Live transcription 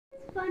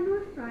Fun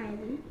with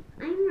Riley.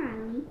 I'm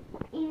Riley,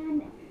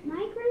 and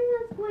my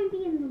grandma's going to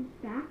be in the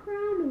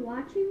background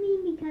watching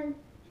me because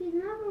she's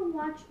never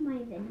watched my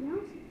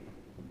videos.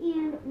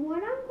 And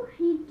what I'm going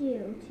to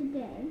do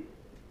today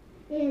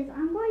is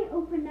I'm going to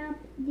open up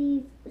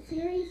these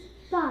Series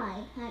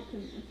 5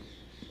 Hatchimals.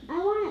 I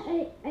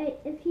want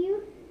if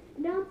you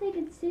don't think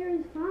it's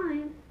Series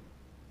 5,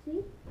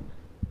 see?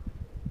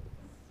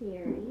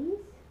 Series.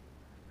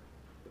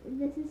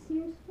 This is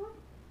Series 5.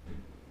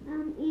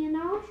 And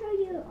I'll show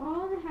you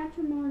all the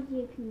Hatchimals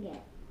you can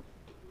get.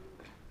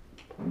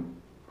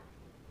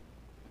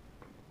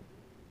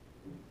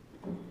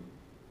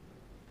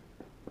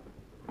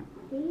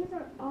 These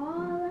are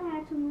all the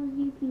Hatchimals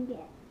you can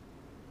get.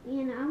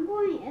 And I'm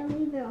going to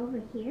leave it over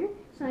here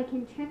so I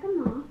can check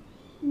them off.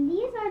 And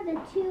these are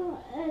the two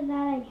that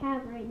I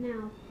have right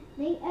now.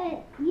 They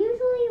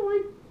usually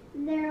when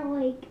they're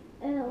like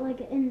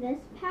in this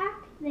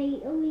pack, they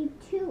leave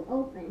 2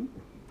 open.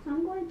 So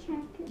I'm going to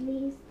check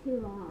these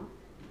 2 off.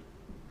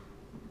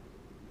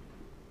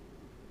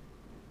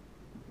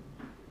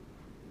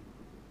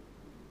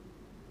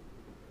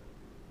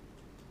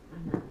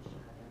 I'm not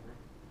shot,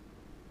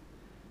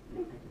 am I?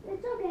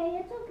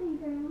 It's okay,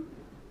 Grandma.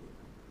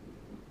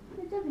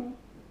 It's okay.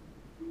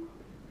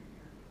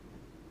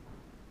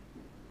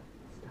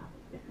 Stop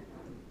it.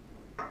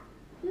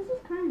 This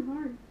is kind of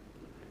hard.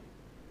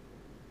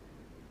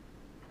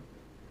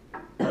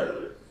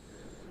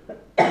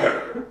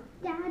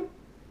 Dad,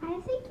 I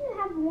think you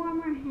have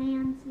warmer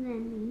hands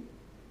than me.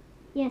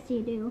 Yes,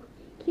 you do.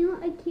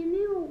 Can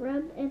you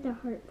rub at the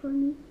heart for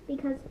me?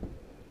 Because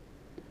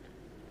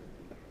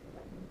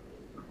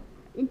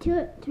until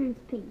it turns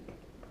pink.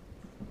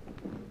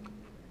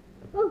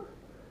 Oh,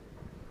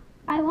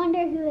 I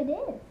wonder who it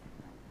is.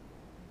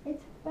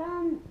 It's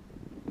going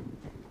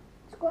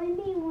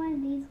to be one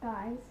of these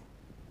guys.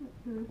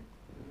 I'm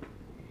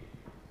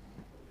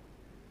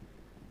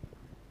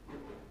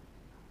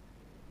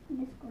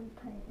just going to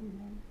put it in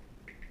there.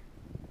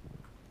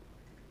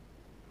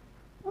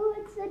 Oh,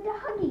 it's a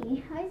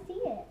doggy. I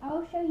see it.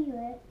 I'll show you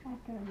it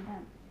after I'm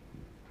done.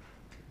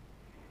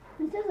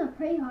 This is a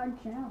pretty hard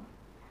shell.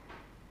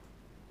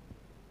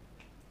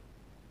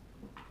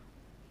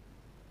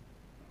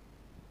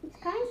 It's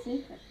kind of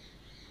secret.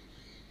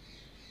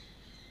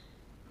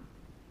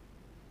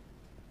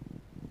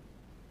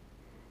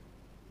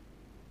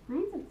 Why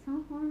is it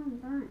so hard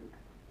and burnt?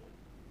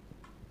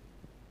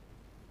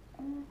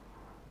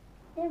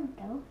 There we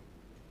go.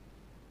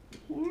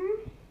 Here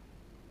is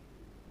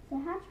the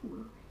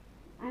Hatchimal.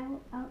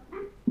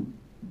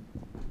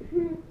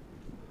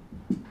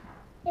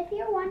 If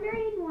you're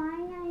wondering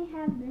why I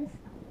have this,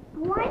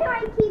 why do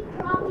I keep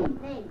dropping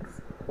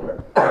things?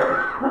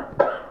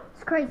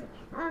 It's crazy.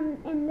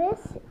 And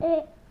this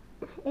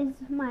is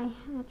my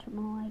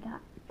Hatchimal I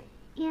got.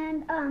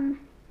 And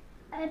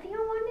if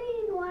you're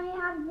wondering why I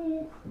have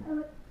this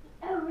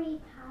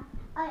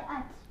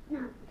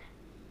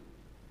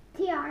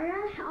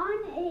tiara on,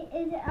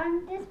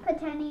 I'm just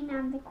pretending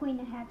I'm the Queen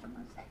of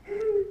Hatchimals.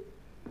 I'm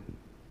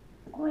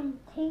going to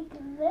take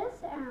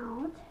this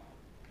out.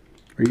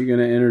 Are you going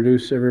to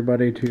introduce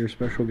everybody to your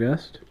special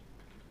guest?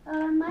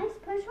 My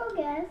special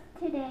guest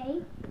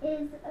today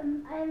is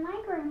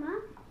my grandma,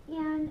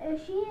 and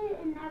she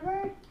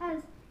never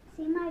has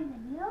seen my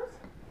videos,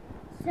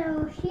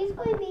 so she's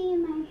going to be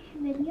in my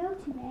video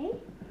today.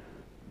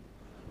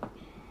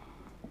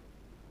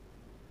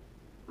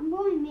 I'm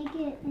going to make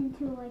it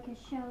into like a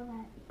show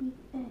that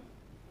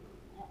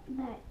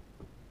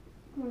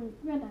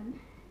we're done.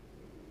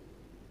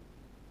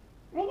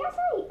 I guess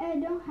I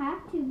don't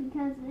have to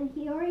because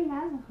he already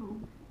has a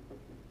home.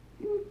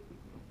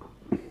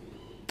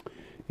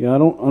 Yeah, I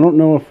don't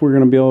know if we're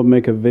going to be able to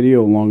make a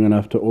video long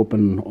enough to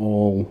open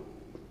all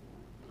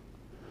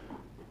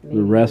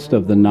the rest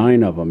of the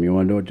 9 of them. You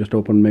want to just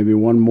open maybe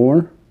one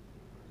more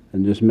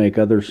and just make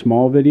other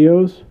small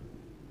videos?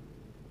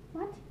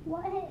 What?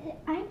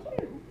 I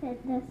can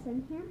fit this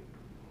in here.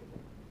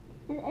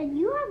 And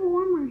you have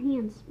warmer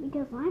hands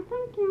because I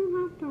think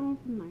you have to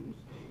open those.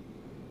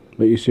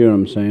 But you see what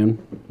I'm saying?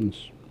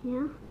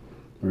 Yeah.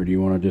 Or do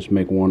you want to just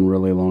make one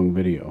really long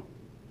video?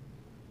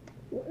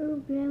 A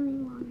really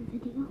long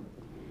video.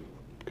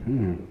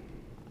 Okay.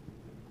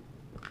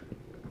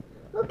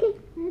 Okay,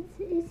 let's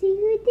see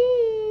who it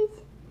is.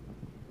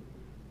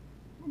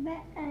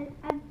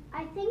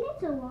 I think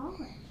it's a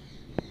walrus.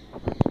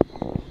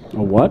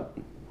 A what?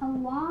 A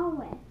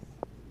walrus.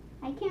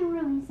 I can't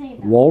really say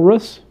that.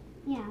 Walrus?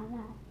 Yeah,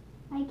 that.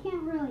 I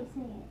can't really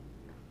say it.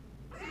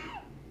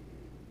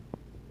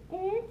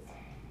 It's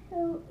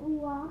oh,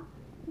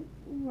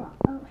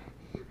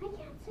 I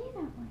can't say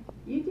that word.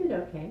 You did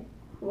okay.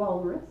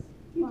 Walrus.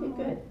 You did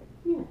good.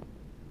 Yeah.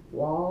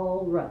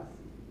 Walrus.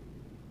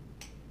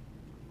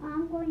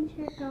 I'm going to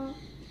check out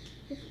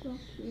this little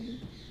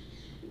cutie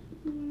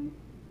here.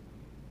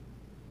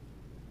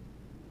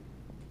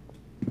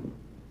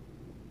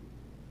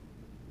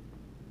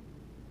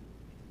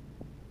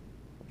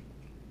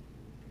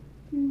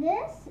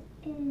 This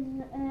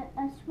is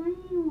a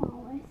swinging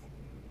walrus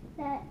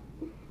that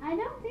I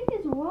don't think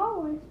is a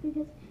walrus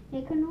because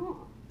It can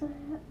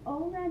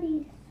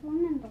already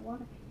swim in the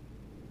water.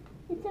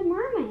 It's a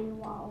mermaid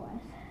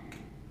walrus.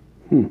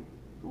 Hmm.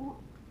 Oh,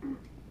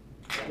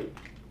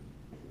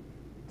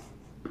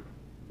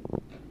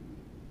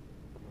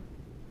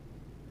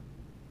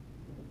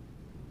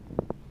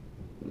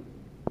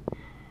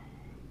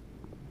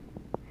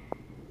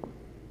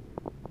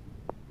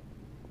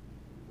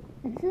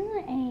 this is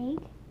an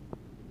egg.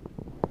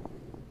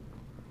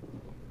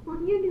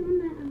 While you're doing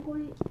that, I'm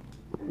going.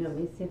 Let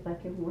me see if I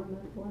can warm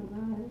up one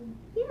eye.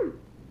 Yeah.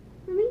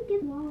 Let me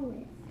get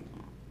walrus.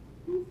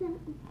 Where's that?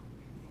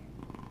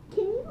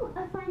 Can you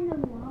find the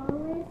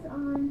walrus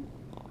on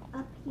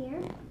up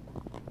here?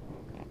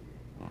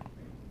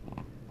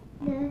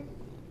 The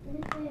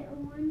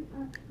one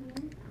up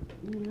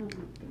here.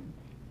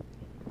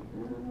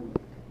 Yeah.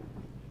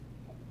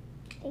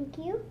 Thank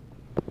you.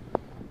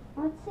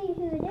 Let's see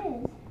who it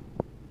is.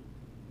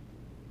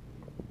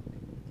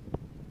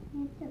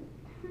 It's a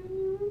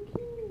tiny little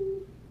kitty.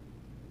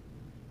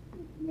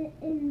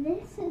 And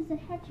this is a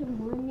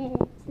Hatchimal, and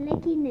it's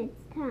licking its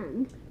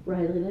tongue.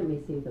 Riley, let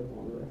me see the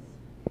walrus.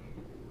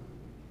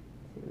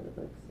 See what it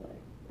looks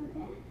like.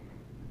 Okay.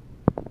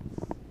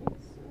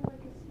 It's like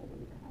a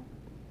sitting cup.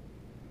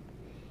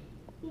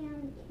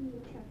 And can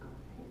you check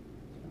off him?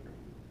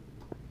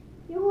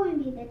 You're going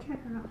to be the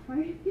checker offer.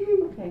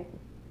 Okay.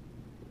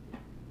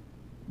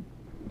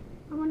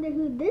 I wonder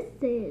who this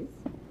is.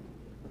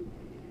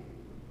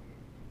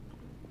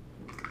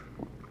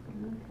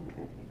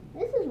 Okay.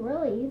 This is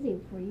really easy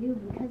for you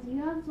because you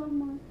have so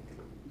much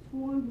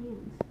warm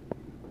hands.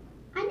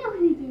 I know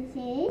who this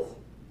is.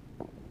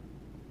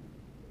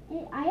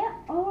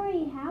 I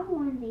already have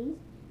one of these,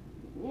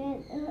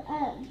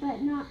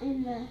 but not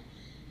in the.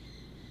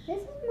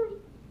 This is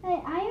my.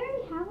 I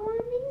already have one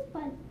of these,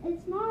 but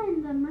it's not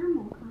in the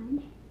Mermal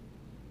kind.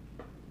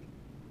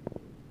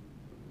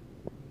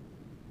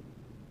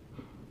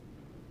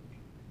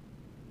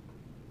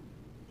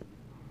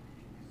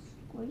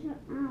 Squeeze it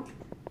out.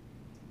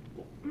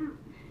 Get out.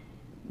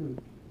 Hmm.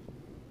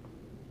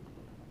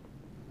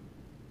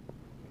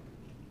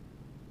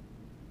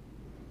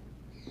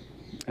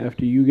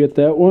 After you get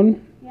that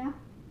one, Yeah.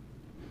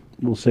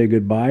 we'll say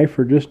goodbye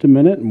for just a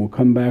minute, and we'll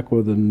come back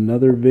with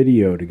another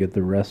video to get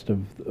the rest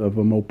of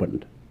them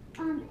opened.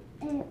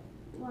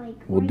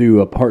 We'll do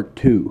a part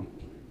 2.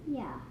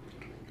 Yeah.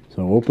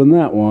 So open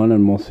that one,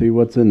 and we'll see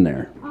what's in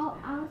there.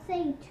 I'll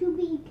say to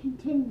be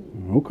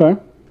continued. Okay.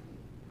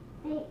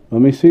 Hey,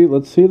 Let me see.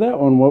 Let's see that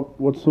one.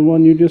 What's the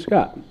one you just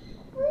got?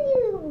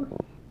 woo!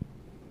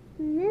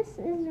 And this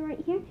is right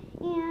here.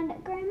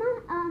 And Grandma,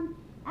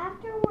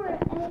 after we're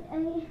at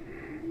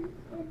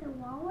the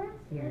walrus.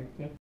 Here,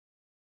 take